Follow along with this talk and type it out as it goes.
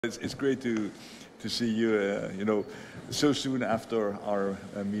It's great to see you, so soon after our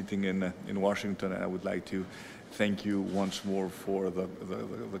meeting in Washington. And I would like to thank you once more for the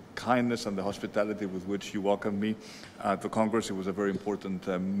kindness and the hospitality with which you welcomed me at the Congress. It was a very important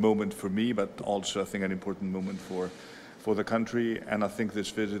moment for me, but also I think an important moment for the country. And I think this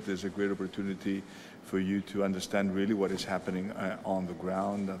visit is a great opportunity for you to understand really what is happening on the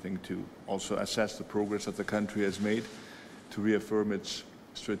ground. I think to also assess the progress that the country has made, to reaffirm its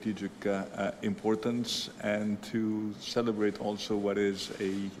strategic importance, and to celebrate also what is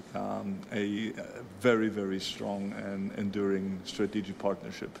a very, very strong and enduring strategic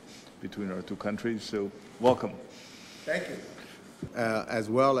partnership between our two countries. So, welcome. Thank you. As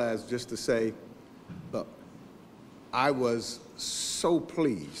well as just to say, look, I was so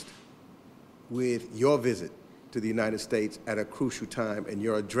pleased with your visit to the United States at a crucial time and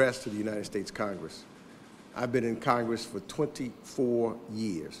your address to the United States Congress. I've been in Congress for 24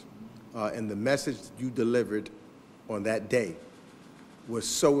 years, and the message you delivered on that day was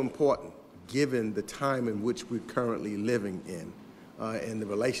so important, given the time in which we're currently living in, and the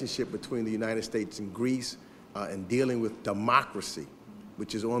relationship between the United States and Greece, and dealing with democracy,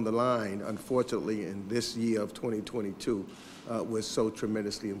 which is on the line, unfortunately, in this year of 2022, was so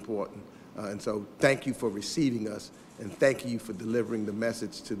tremendously important. And so thank you for receiving us, and thank you for delivering the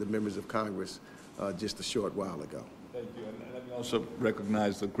message to the members of Congress just a short while ago. Thank you. And let me also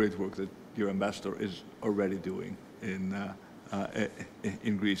recognize the great work that your ambassador is already doing in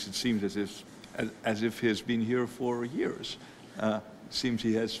Greece. It seems as if he has been here for years. It seems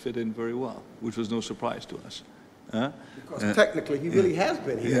he has fit in very well, which was no surprise to us. Because technically he really has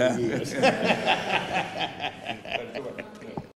been here for years.